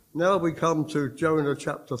Now we come to Jonah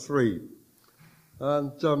chapter 3.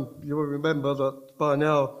 And you will remember that by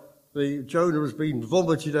now Jonah has been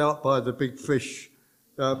vomited out by the big fish.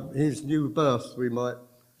 His new birth, we might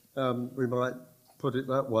put it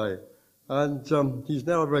that way. And he's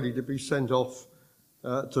now ready to be sent off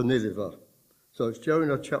to Nineveh. So it's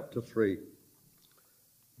Jonah chapter 3.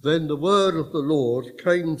 Then the word of the Lord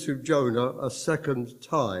came to Jonah a second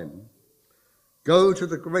time. Go to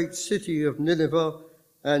the great city of Nineveh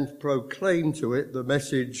and proclaim to it the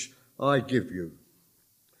message I give you.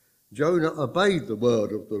 Jonah obeyed the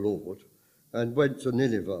word of the Lord and went to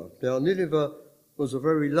Nineveh. Now Nineveh was a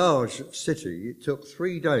very large city. It took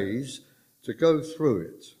 3 days to go through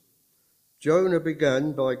it. Jonah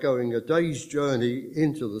began by going a day's journey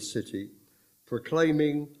into the city,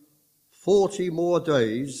 proclaiming, 40 more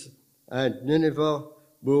days and Nineveh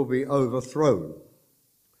will be overthrown.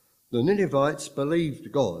 The Ninevites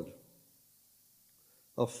believed God.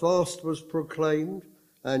 A fast was proclaimed,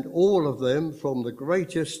 and all of them, from the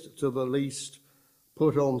greatest to the least,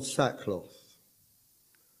 put on sackcloth.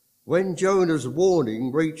 When Jonah's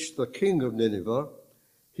warning reached the king of Nineveh,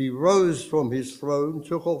 he rose from his throne,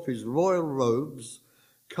 took off his royal robes,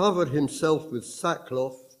 covered himself with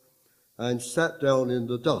sackcloth, and sat down in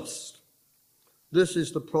the dust. This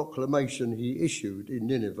is the proclamation he issued in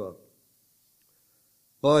Nineveh.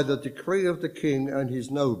 By the decree of the king and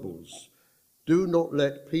his nobles, do not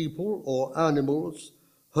let people or animals,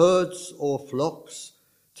 herds or flocks,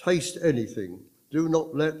 taste anything. Do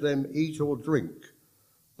not let them eat or drink,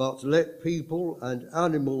 but let people and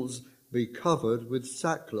animals be covered with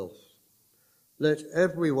sackcloth. Let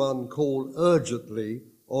everyone call urgently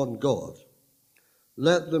on God.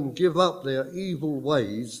 Let them give up their evil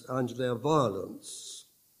ways and their violence.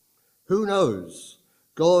 Who knows?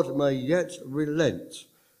 God may yet relent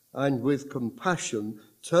and with compassion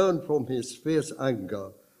turn from his fierce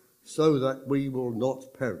anger so that we will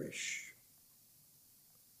not perish.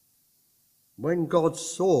 When God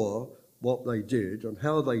saw what they did and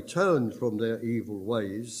how they turned from their evil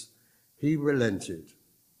ways, he relented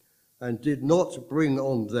and did not bring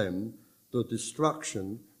on them the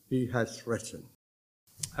destruction he had threatened.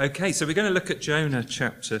 Okay, so we're going to look at Jonah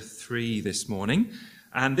chapter 3 this morning.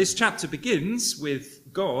 And this chapter begins with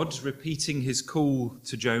God repeating his call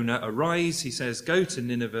to Jonah. Arise, he says, go to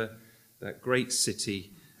Nineveh, that great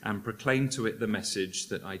city, and proclaim to it the message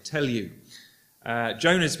that I tell you.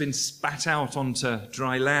 Jonah's been spat out onto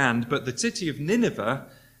dry land, but the city of Nineveh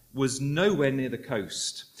was nowhere near the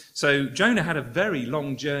coast. So Jonah had a very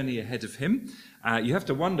long journey ahead of him. You have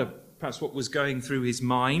to wonder perhaps what was going through his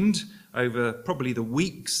mind over probably the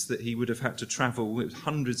weeks that he would have had to travel with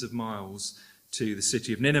hundreds of miles to the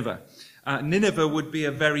city of Nineveh. Nineveh would be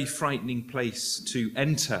a very frightening place to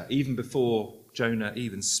enter, even before Jonah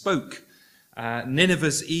even spoke.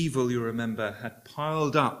 Nineveh's evil, you remember, had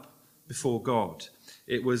piled up before God.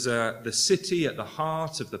 It was the city at the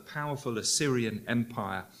heart of the powerful Assyrian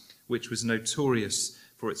Empire, which was notorious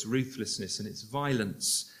for its ruthlessness and its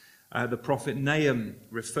violence. The prophet Nahum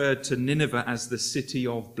referred to Nineveh as the city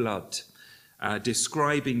of blood,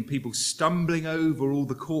 describing people stumbling over all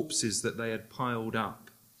the corpses that they had piled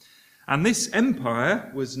up. And this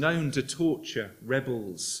empire was known to torture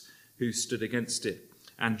rebels who stood against it.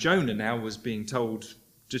 And Jonah now was being told,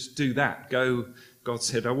 just do that. Go. God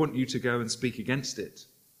said, I want you to go and speak against it.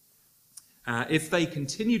 If they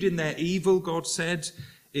continued in their evil, God said,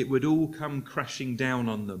 it would all come crashing down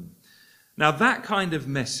on them. Now that kind of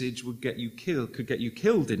message could get you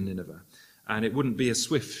killed in Nineveh. And it wouldn't be a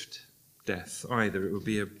swift death either. It would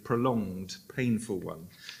be a prolonged, painful one.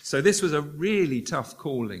 So this was a really tough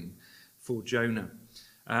calling for Jonah.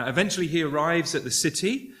 Eventually he arrives at the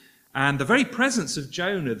city, and the very presence of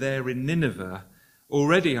Jonah there in Nineveh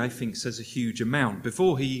already, I think, says a huge amount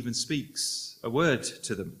before he even speaks a word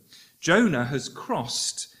to them. Jonah has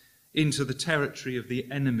crossed into the territory of the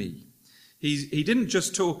enemy. He didn't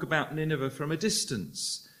just talk about Nineveh from a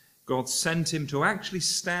distance. God sent him to actually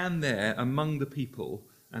stand there among the people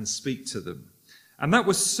and speak to them. And that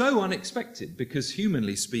was so unexpected because,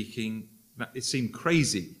 humanly speaking, it seemed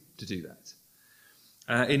crazy to do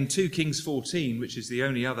that. In 2 Kings 14, which is the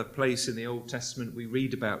only other place in the Old Testament we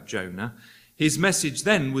read about Jonah, his message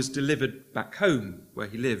then was delivered back home where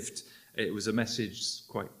he lived. It was a message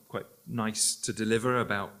quite nice to deliver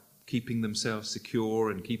about keeping themselves secure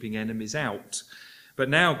and keeping enemies out. But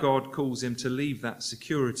now God calls him to leave that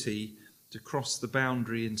security, to cross the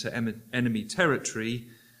boundary into enemy territory,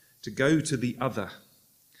 to go to the other,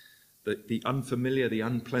 the unfamiliar, the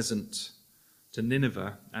unpleasant, to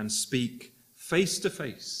Nineveh and speak face to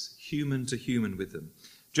face, human to human with them.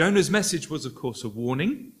 Jonah's message was, of course, a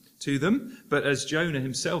warning to them. But as Jonah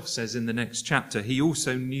himself says in the next chapter, he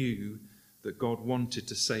also knew that God wanted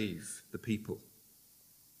to save the people.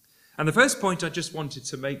 And the first point I just wanted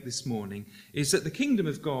to make this morning is that the kingdom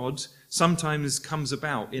of God sometimes comes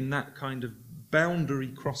about in that kind of boundary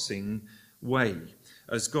crossing way,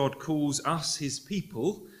 as God calls us, his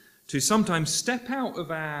people, to sometimes step out of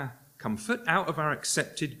our comfort, out of our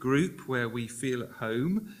accepted group where we feel at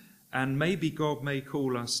home, and maybe God may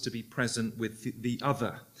call us to be present with the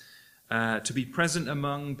other, to be present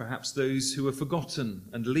among perhaps those who are forgotten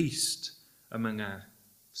and least among our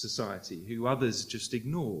society, who others just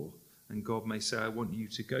ignore. And God may say, I want you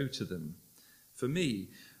to go to them. For me,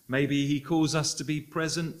 maybe he calls us to be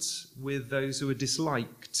present with those who are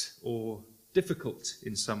disliked or difficult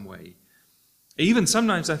in some way. Even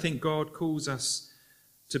sometimes I think God calls us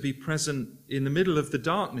to be present in the middle of the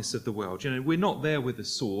darkness of the world. You know, we're not there with a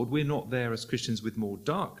sword. We're not there as Christians with more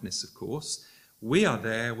darkness, of course. We are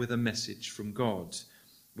there with a message from God,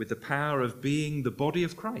 with the power of being the body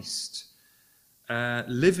of Christ,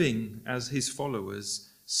 living as his followers,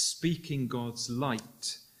 speaking God's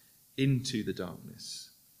light into the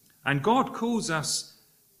darkness. And God calls us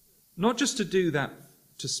not just to do that,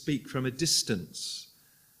 to speak from a distance,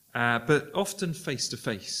 but often face to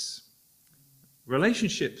face.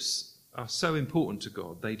 Relationships are so important to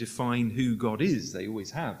God. They define who God is. They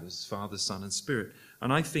always have, as Father, Son, and Spirit.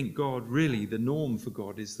 And I think God, really, the norm for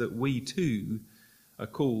God is that we too are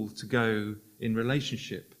called to go in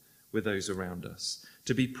relationship with those around us,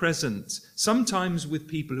 to be present, sometimes with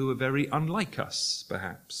people who are very unlike us,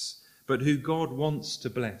 perhaps, but who God wants to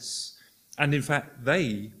bless. And in fact,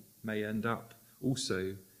 they may end up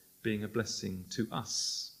also being a blessing to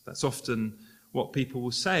us. That's often what people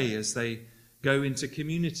will say as they go into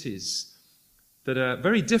communities that are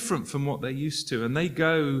very different from what they're used to, and they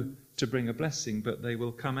go to bring a blessing, but they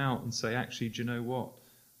will come out and say, actually, do you know what?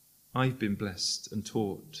 I've been blessed and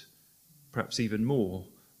taught, perhaps even more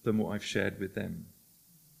than what I've shared with them.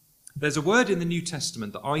 There's a word in the New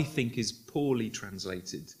Testament that I think is poorly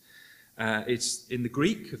translated. It's in the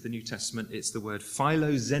Greek of the New Testament, it's the word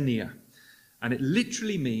philoxenia, and it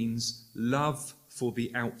literally means love for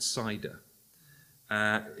the outsider.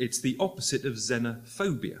 It's the opposite of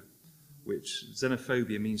xenophobia, which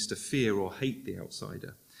xenophobia means to fear or hate the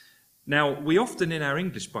outsider. Now, we often in our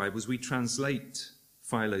English Bibles, we translate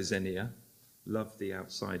philoxenia, love the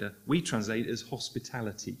outsider, we translate it as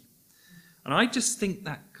hospitality. And I just think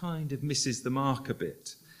that kind of misses the mark a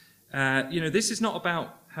bit. This is not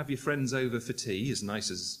about have your friends over for tea, as nice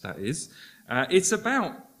as that is. It's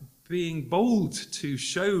about being bold to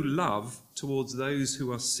show love towards those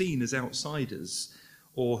who are seen as outsiders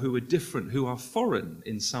or who are different, who are foreign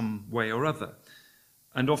in some way or other,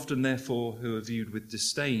 and often, therefore, who are viewed with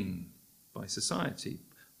disdain by society.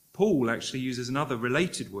 Paul actually uses another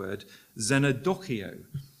related word, xenodochio,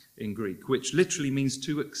 in Greek, which literally means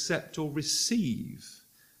to accept or receive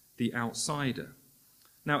the outsider.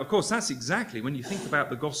 Now, of course, that's exactly, when you think about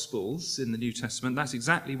the Gospels in the New Testament, that's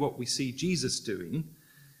exactly what we see Jesus doing.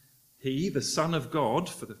 He, the Son of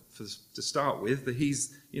God, to start with,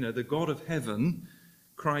 he's, the God of heaven,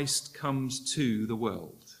 Christ comes to the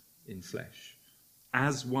world in flesh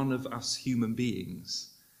as one of us human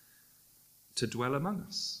beings to dwell among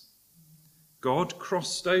us. God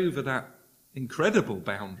crossed over that incredible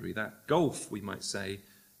boundary, that gulf, we might say,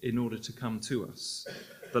 in order to come to us.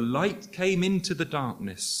 The light came into the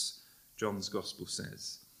darkness, John's Gospel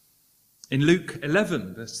says. In Luke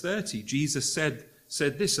 11, verse 30, Jesus said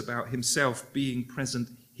this about himself being present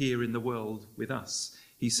here in the world with us.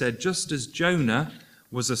 He said, just as Jonah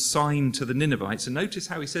was a sign to the Ninevites, and notice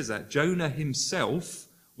how he says that, Jonah himself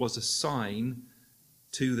was a sign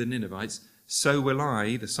to the Ninevites, so will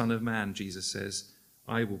I, the Son of Man, Jesus says,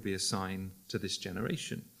 I will be a sign to this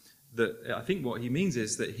generation. I think what he means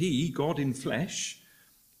is that he, God in flesh,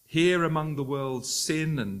 here among the world's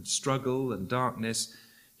sin and struggle and darkness,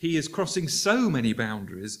 he is crossing so many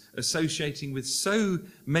boundaries, associating with so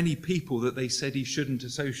many people that they said he shouldn't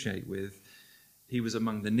associate with. He was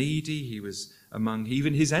among the needy, he was among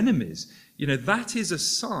even his enemies. That is a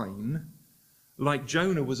sign, like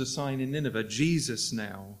Jonah was a sign in Nineveh. Jesus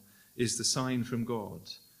now is the sign from God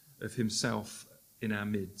of himself in our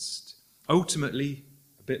midst. Ultimately,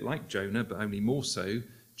 a bit like Jonah, but only more so,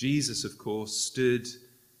 Jesus, of course, stood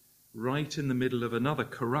right in the middle of another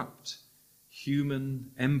corrupt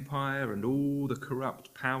human empire, and all the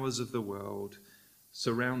corrupt powers of the world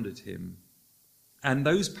surrounded him. And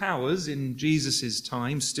those powers in Jesus'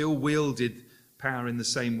 time still wielded power in the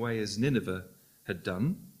same way as Nineveh had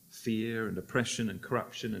done, fear and oppression and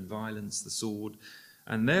corruption and violence, the sword.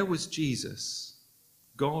 And there was Jesus,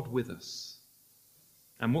 God with us.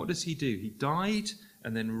 And what does he do? He died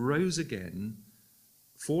and then rose again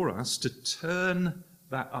for us to turn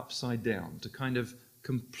that upside down, to kind of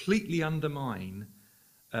completely undermine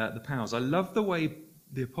the powers. I love the way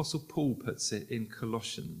the Apostle Paul puts it in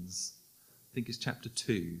Colossians, I think it's chapter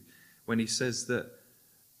 2, when he says that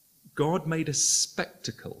God made a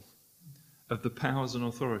spectacle of the powers and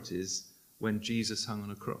authorities when Jesus hung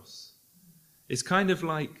on a cross. It's kind of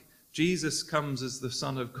like Jesus comes as the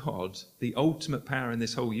Son of God, the ultimate power in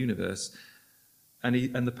this whole universe, and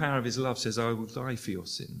the power of his love says, I will die for your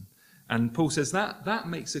sin. And Paul says that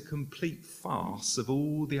makes a complete farce of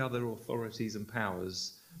all the other authorities and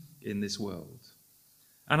powers in this world.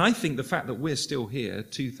 And I think the fact that we're still here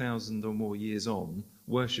 2,000 or more years on,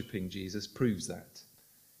 worshipping Jesus, proves that.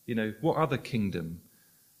 You know, what other kingdom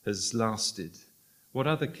has lasted? What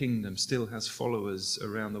other kingdom still has followers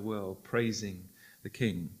around the world praising the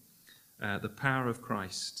King? The power of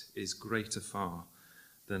Christ is greater far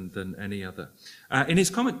than any other. In his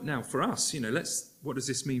comment now for us, what does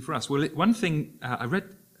this mean for us? Well, one thing I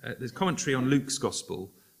read, there's commentary on Luke's Gospel,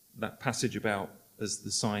 that passage about as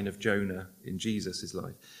the sign of Jonah in Jesus'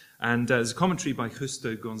 life. And there's a commentary by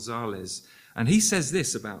Justo Gonzalez, and he says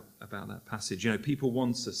this about that passage. People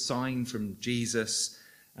want a sign from Jesus,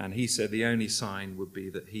 and he said the only sign would be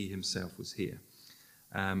that he himself was here.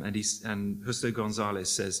 And Justo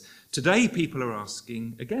Gonzalez says, today people are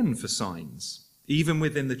asking again for signs. Even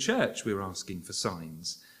within the church, we're asking for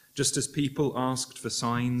signs. Just as people asked for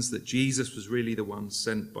signs that Jesus was really the one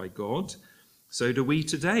sent by God, so do we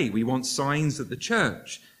today. We want signs that the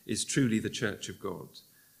church is truly the church of God.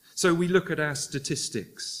 So we look at our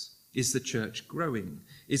statistics. Is the church growing?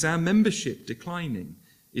 Is our membership declining?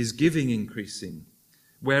 Is giving increasing?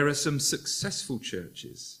 Where are some successful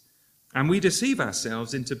churches? And we deceive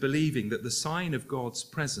ourselves into believing that the sign of God's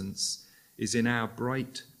presence is in our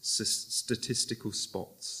bright statistical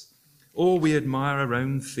spots. Or we admire our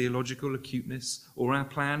own theological acuteness, or our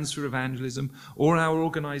plans for evangelism, or our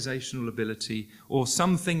organisational ability, or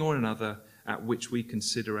something or another at which we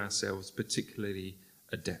consider ourselves particularly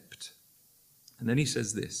adept. And then he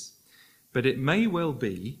says this, but it may well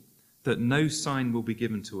be that no sign will be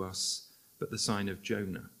given to us but the sign of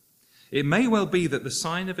Jonah. It may well be that the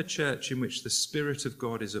sign of a church in which the Spirit of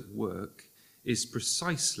God is at work is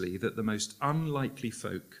precisely that the most unlikely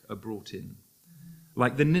folk are brought in,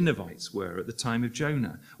 like the Ninevites were at the time of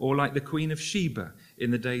Jonah, or like the Queen of Sheba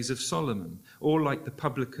in the days of Solomon, or like the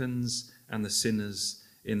publicans and the sinners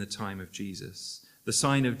in the time of Jesus. The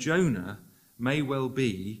sign of Jonah may well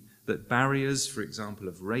be that barriers, for example,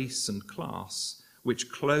 of race and class,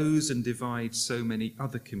 which close and divide so many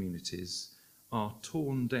other communities, are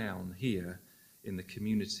torn down here in the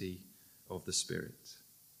community of the Spirit.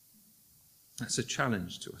 That's a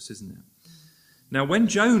challenge to us, isn't it? Now, when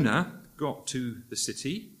Jonah got to the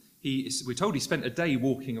city, we're told he spent a day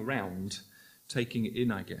walking around, taking it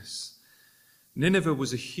in, I guess. Nineveh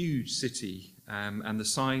was a huge city, and the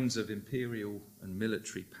signs of imperial and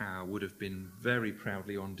military power would have been very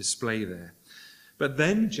proudly on display there. But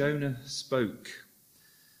then Jonah spoke.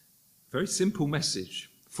 Very simple message.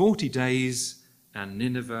 40 days and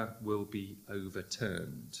Nineveh will be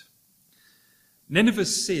overturned.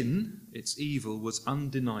 Nineveh's sin, its evil, was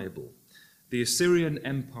undeniable. The Assyrian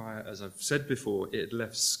Empire, as I've said before, it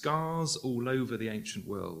left scars all over the ancient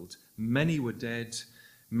world. Many were dead,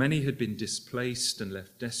 many had been displaced and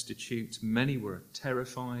left destitute, many were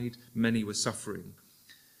terrified, many were suffering.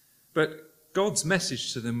 But God's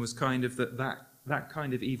message to them was kind of that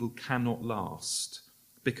kind of evil cannot last,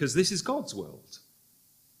 because this is God's world.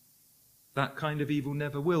 That kind of evil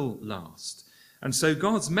never will last. And so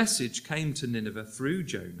God's message came to Nineveh through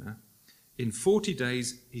Jonah. In 40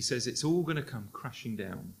 days, he says it's all going to come crashing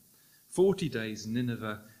down. 40 days,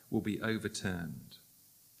 Nineveh will be overturned.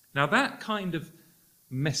 Now, that kind of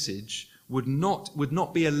message would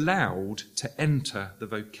not be allowed to enter the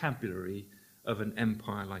vocabulary of an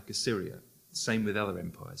empire like Assyria. Same with other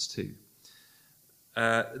empires too.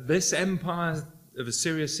 This empire of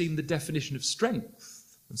Assyria seemed the definition of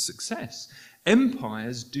strength and success.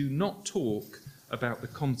 Empires do not talk about the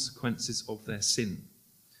consequences of their sin.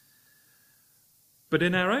 But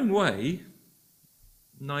in our own way,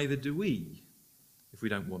 neither do we, if we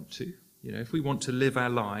don't want to. If we want to live our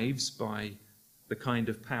lives by the kind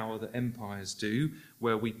of power that empires do,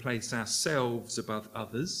 where we place ourselves above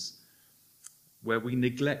others, where we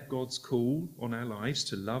neglect God's call on our lives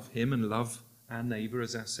to love him and love our neighbour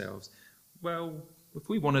as ourselves, well, if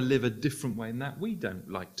we want to live a different way than that, we don't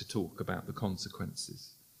like to talk about the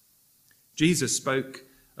consequences. Jesus spoke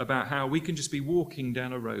about how we can just be walking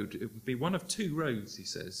down a road. It would be one of two roads, he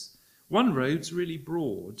says. One road's really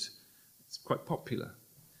broad. It's quite popular.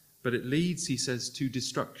 but it leads, he says, to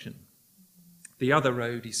destruction. The other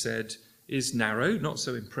road, he said, is narrow, not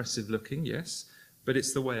so impressive looking, yes, but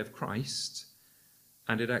it's the way of Christ,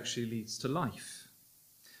 and it actually leads to life.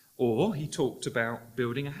 Or he talked about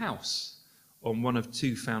building a house on one of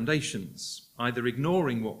two foundations, either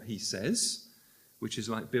ignoring what he says, which is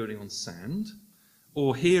like building on sand,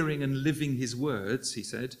 or hearing and living his words, he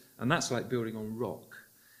said, and that's like building on rock.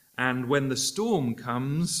 And when the storm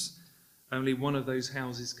comes, only one of those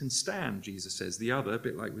houses can stand, Jesus says. The other, a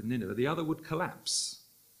bit like with Nineveh, the other would collapse.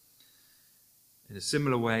 In a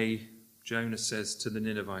similar way, Jonah says to the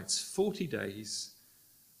Ninevites, 40 days,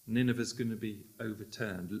 Nineveh's going to be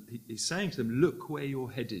overturned. He's saying to them, look where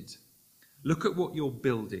you're headed. Look at what you're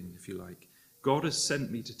building, if you like. God has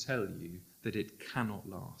sent me to tell you that it cannot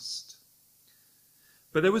last.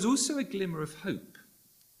 But there was also a glimmer of hope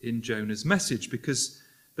in Jonah's message, because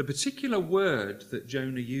the particular word that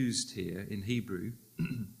Jonah used here in Hebrew,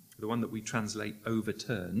 the one that we translate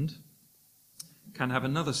overturned, can have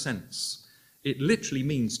another sense. It literally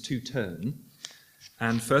means to turn,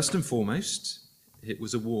 and first and foremost, it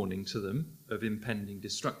was a warning to them of impending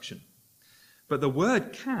destruction. But the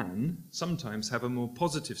word can sometimes have a more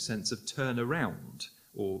positive sense of turn around,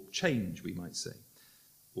 or change, we might say,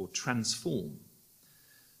 or transform.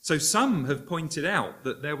 So some have pointed out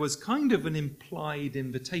that there was kind of an implied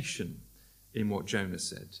invitation in what Jonah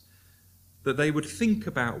said, that they would think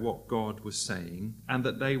about what God was saying, and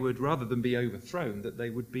that they would, rather than be overthrown, that they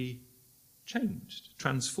would be changed,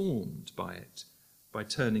 transformed by it, by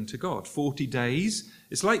turning to God. 40 days,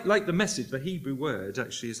 it's like the message, the Hebrew word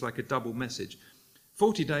actually is like a double message.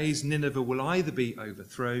 40 days, Nineveh will either be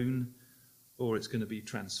overthrown or it's going to be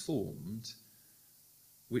transformed.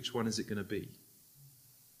 Which one is it going to be?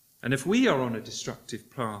 And if we are on a destructive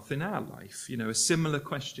path in our life, a similar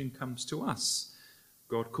question comes to us.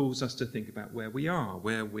 God calls us to think about where we are,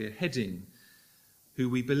 where we're heading, who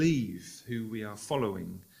we believe, who we are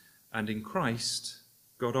following. And in Christ,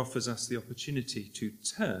 God offers us the opportunity to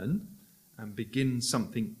turn and begin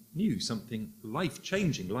something new, something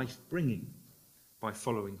life-changing, life-bringing, by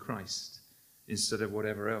following Christ instead of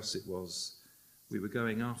whatever else it was we were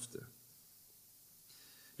going after.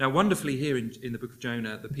 Now, wonderfully here in the book of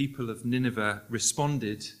Jonah, the people of Nineveh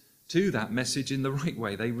responded to that message in the right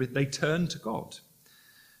way. They turned to God.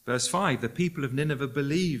 Verse 5, the people of Nineveh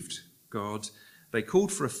believed God. They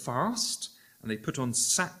called for a fast, and they put on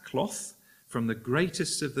sackcloth, from the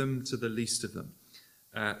greatest of them to the least of them.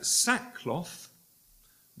 Sackcloth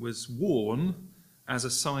was worn as a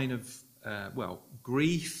sign of,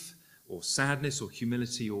 grief or sadness or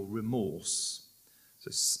humility or remorse.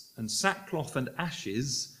 And sackcloth and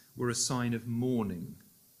ashes were a sign of mourning.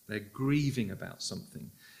 They're grieving about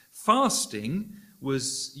something. Fasting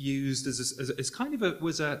was used as kind of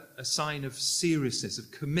a sign of seriousness,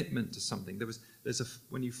 of commitment to something.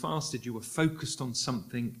 When you fasted, you were focused on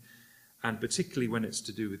something, and particularly when it's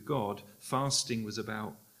to do with God, fasting was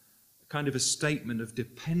about kind of a statement of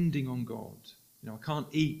depending on God. I can't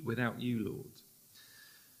eat without you, Lord.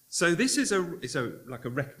 So this is like a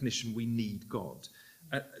recognition we need God.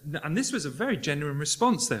 And this was a very genuine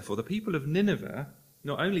response, therefore. The people of Nineveh,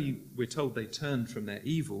 not only we're told they turned from their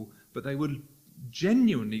evil, but they were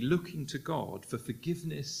genuinely looking to God for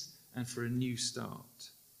forgiveness and for a new start.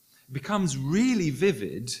 It becomes really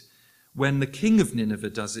vivid when the king of Nineveh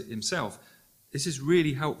does it himself. This is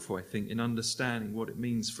really helpful, I think, in understanding what it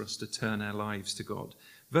means for us to turn our lives to God.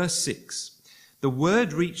 Verse 6, the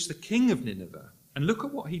word reached the king of Nineveh, and look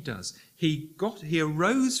at what he does. He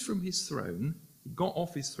arose from his throne, he got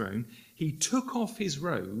off his throne, he took off his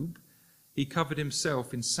robe, he covered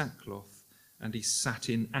himself in sackcloth, and he sat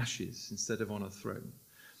in ashes instead of on a throne.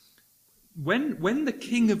 When the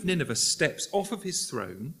king of Nineveh steps off of his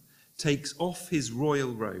throne, takes off his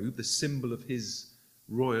royal robe, the symbol of his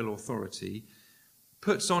royal authority,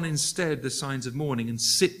 puts on instead the signs of mourning and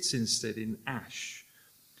sits instead in ash,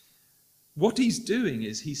 what he's doing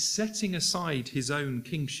is he's setting aside his own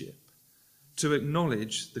kingship to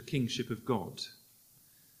acknowledge the kingship of God.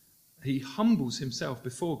 He humbles himself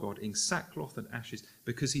before God in sackcloth and ashes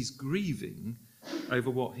because he's grieving over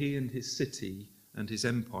what he and his city and his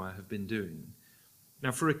empire have been doing.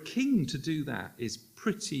 Now, for a king to do that is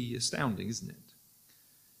pretty astounding, isn't it?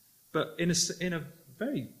 But in a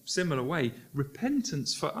very similar way,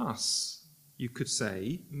 repentance for us, you could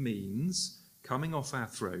say, means coming off our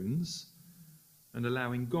thrones and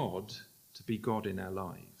allowing God to be God in our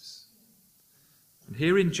lives. And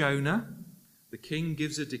here in Jonah, the king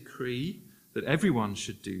gives a decree that everyone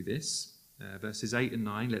should do this. Verses 8 and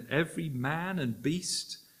 9, let every man and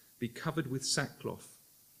beast be covered with sackcloth,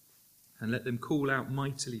 and let them call out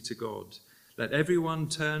mightily to God. Let everyone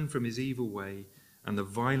turn from his evil way and the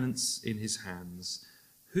violence in his hands.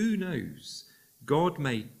 Who knows? God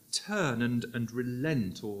may turn and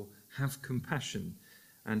relent or have compassion,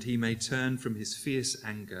 and he may turn from his fierce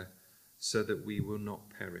anger so that we will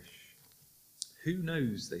not perish. Who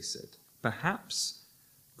knows, they said. Perhaps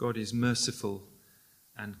God is merciful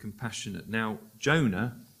and compassionate. Now,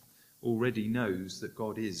 Jonah already knows that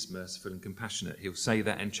God is merciful and compassionate. He'll say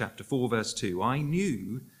that in chapter 4, verse 2. I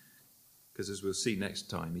knew, because as we'll see next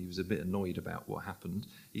time, he was a bit annoyed about what happened.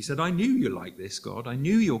 He said, I knew you're like this, God. I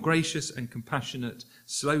knew you're gracious and compassionate,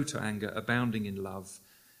 slow to anger, abounding in love,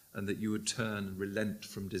 and that you would turn and relent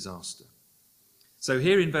from disaster. So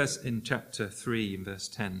here in chapter 3, in verse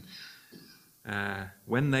 10,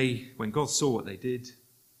 when God saw what they did,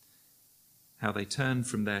 how they turned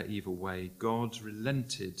from their evil way, God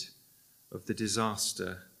relented of the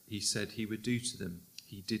disaster he said he would do to them.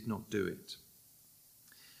 He did not do it.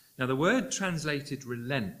 Now, the word translated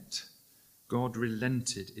relent, God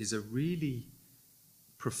relented, is a really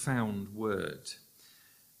profound word.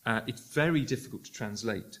 It's very difficult to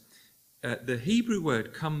translate. The Hebrew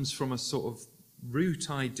word comes from a sort of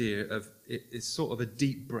root idea of it's sort of a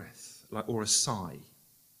deep breath, or a sigh.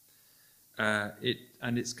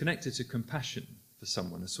 And it's connected to compassion for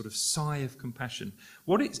someone, a sort of sigh of compassion.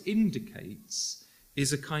 What it indicates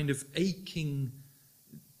is a kind of aching,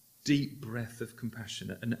 deep breath of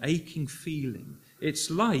compassion, an aching feeling.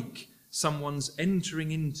 It's like someone's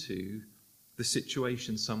entering into the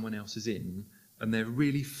situation someone else is in, and they're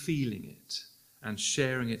really feeling it and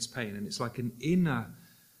sharing its pain. And it's like an inner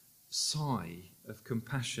sigh of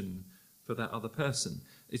compassion for that other person.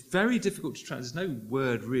 It's very difficult to translate. There's no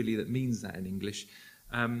word really that means that in English.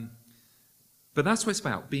 But that's what it's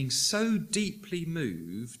about, being so deeply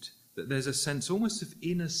moved that there's a sense almost of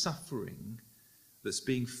inner suffering that's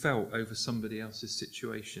being felt over somebody else's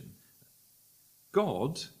situation.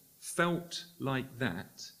 God felt like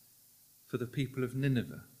that for the people of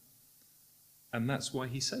Nineveh. And that's why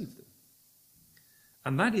he saved them.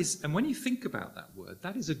 And when you think about that word,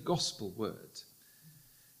 that is a gospel word.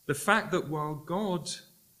 The fact that while God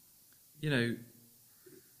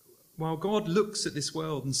looks at this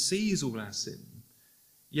world and sees all our sin,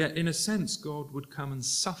 yet in a sense God would come and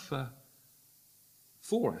suffer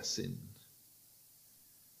for our sin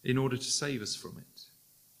in order to save us from it.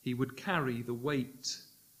 He would carry the weight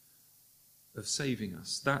of saving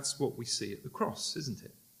us. That's what we see at the cross, isn't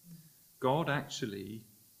it? God actually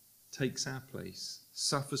takes our place,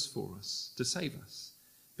 suffers for us to save us,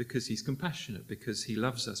 because he's compassionate, because he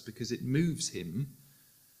loves us, because it moves him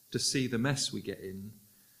to see the mess we get in,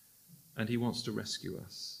 and he wants to rescue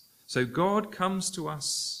us. So God comes to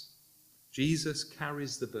us, Jesus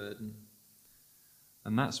carries the burden,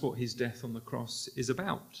 and that's what his death on the cross is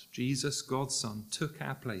about. Jesus, God's Son, took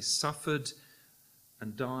our place, suffered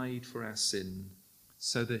and died for our sin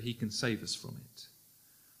so that he can save us from it.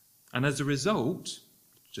 And as a result,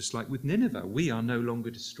 just like with Nineveh, we are no longer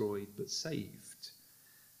destroyed but saved.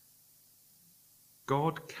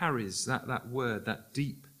 God carries that word, that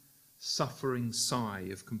deep suffering sigh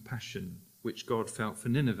of compassion which God felt for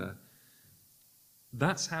Nineveh.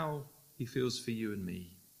 That's how he feels for you and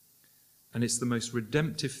me. And it's the most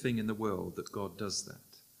redemptive thing in the world that God does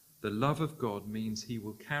that. The love of God means he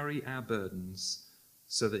will carry our burdens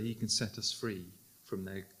so that he can set us free from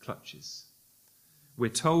their clutches. We're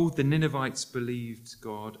told the Ninevites believed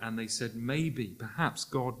God, and they said, maybe, perhaps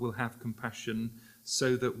God will have compassion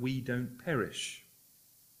so that we don't perish.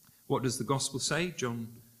 What does the gospel say? John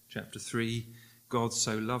chapter 3, God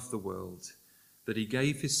so loved the world that he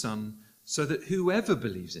gave his Son so that whoever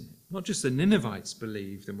believes in him, not just the Ninevites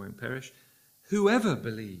believed and won't perish, whoever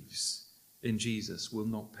believes in Jesus will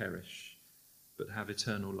not perish but have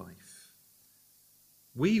eternal life.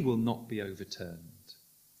 We will not be overturned,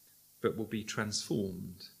 but will be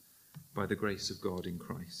transformed by the grace of God in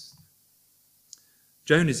Christ.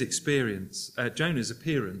 Jonah's appearance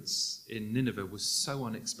in Nineveh was so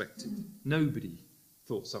unexpected. Nobody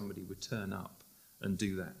thought somebody would turn up and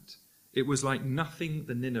do that. It was like nothing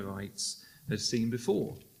the Ninevites had seen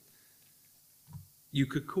before. You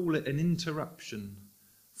could call it an interruption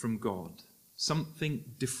from God, something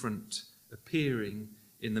different appearing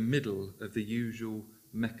in the middle of the usual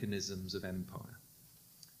mechanisms of empire.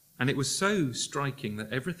 And it was so striking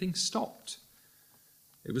that everything stopped.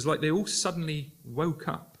 It was like they all suddenly woke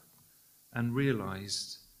up and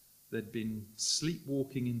realized they'd been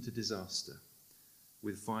sleepwalking into disaster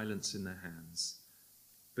with violence in their hands.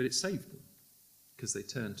 But it saved them because they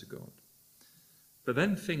turned to God. But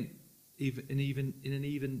then think in an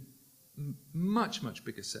even much, much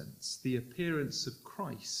bigger sense, the appearance of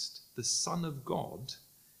Christ, the Son of God,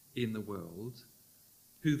 in the world,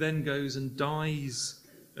 who then goes and dies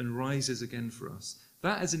and rises again for us,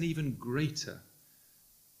 that is an even greater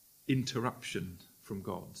interruption from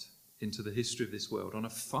God into the history of this world on a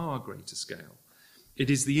far greater scale. It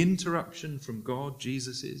is the interruption from God,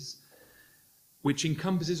 Jesus is, which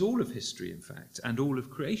encompasses all of history, in fact, and all of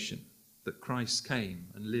creation, that Christ came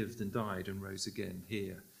and lived and died and rose again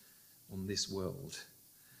here on this world.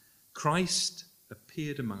 Christ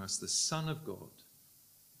appeared among us, the Son of God,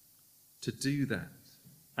 to do that.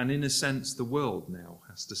 And in a sense, the world now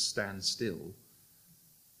has to stand still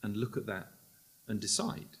and look at that and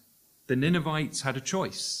decide. The Ninevites had a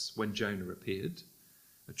choice when Jonah appeared,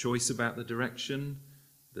 a choice about the direction,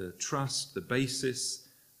 the trust, the basis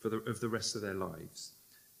of the rest of their lives.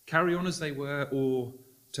 Carry on as they were, or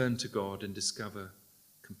turn to God and discover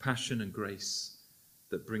compassion and grace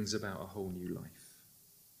that brings about a whole new life.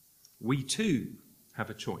 We too have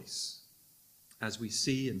a choice as we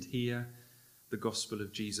see and hear the gospel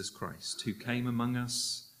of Jesus Christ, who came among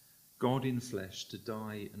us, God in flesh, to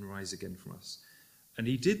die and rise again for us. And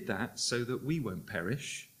he did that so that we won't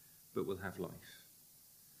perish, but will have life.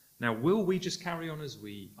 Now, will we just carry on as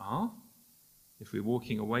we are? If we're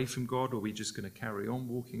walking away from God, are we just going to carry on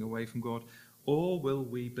walking away from God? Or will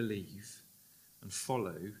we believe and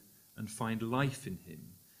follow and find life in him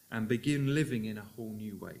and begin living in a whole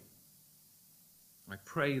new way? I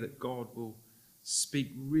pray that God will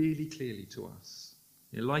speak really clearly to us.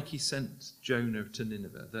 Like he sent Jonah to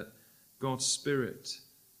Nineveh, that God's Spirit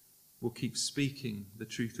will keep speaking the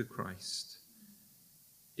truth of Christ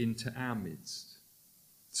into our midst,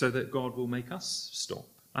 so that God will make us stop.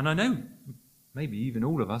 And I know maybe even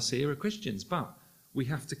all of us here are Christians, but we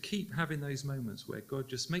have to keep having those moments where God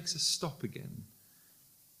just makes us stop again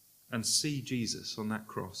and see Jesus on that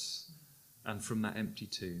cross and from that empty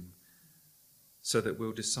tomb, so that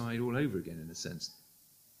we'll decide all over again, in a sense,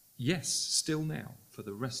 yes, still now, for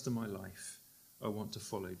the rest of my life, I want to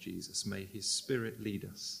follow Jesus. May his Spirit lead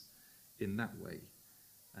us in that way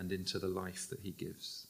and into the life that he gives.